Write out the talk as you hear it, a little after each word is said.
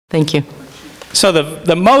Thank you. So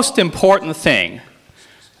the most important thing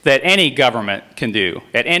that any government can do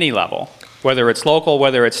at any level, whether it's local,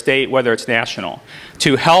 whether it's state, whether it's national,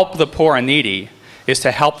 to help the poor and needy is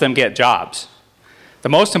to help them get jobs. The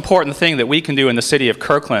most important thing that we can do in the city of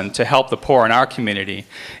Kirkland to help the poor in our community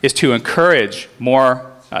is to encourage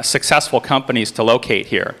more successful companies to locate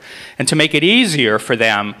here and to make it easier for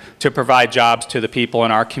them to provide jobs to the people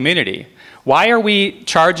in our community. Why are we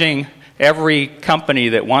charging every company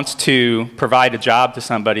that wants to provide a job to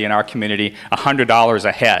somebody in our community $100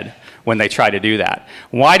 a head when they try to do that?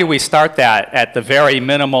 Why do we start that at the very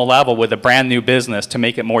minimal level with a brand new business to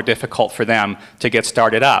make it more difficult for them to get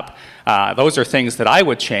started up? Those are things that I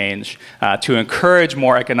would change to encourage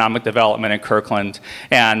more economic development in Kirkland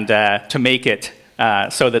and to make it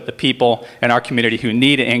so that the people in our community who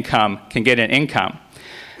need an income can get an income.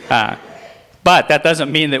 But that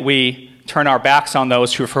doesn't mean that we turn our backs on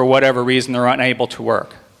those who, for whatever reason, are unable to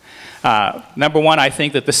work. Number one, I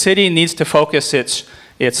think that the city needs to focus its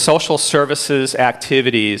social services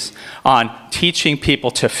activities on teaching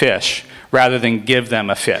people to fish rather than give them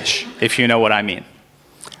a fish, if you know what I mean.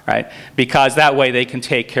 Right? Because that way they can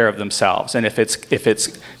take care of themselves. And if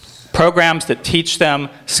it's programs that teach them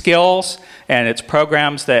skills and it's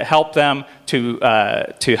programs that help them to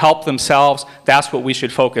help themselves, that's what we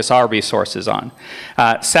should focus our resources on.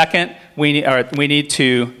 Second, we need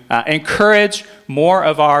to encourage more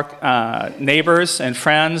of our neighbors and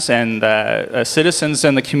friends and citizens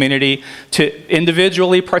in the community to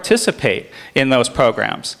individually participate in those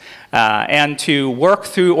programs and to work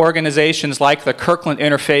through organizations like the Kirkland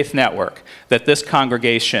Interfaith Network that this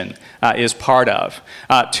congregation is part of,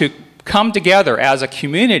 to come together as a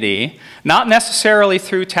community, not necessarily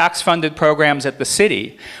through tax-funded programs at the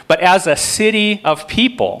city, but as a city of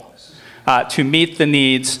people to meet the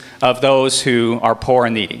needs of those who are poor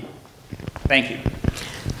and needy. Thank you.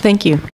 Thank you.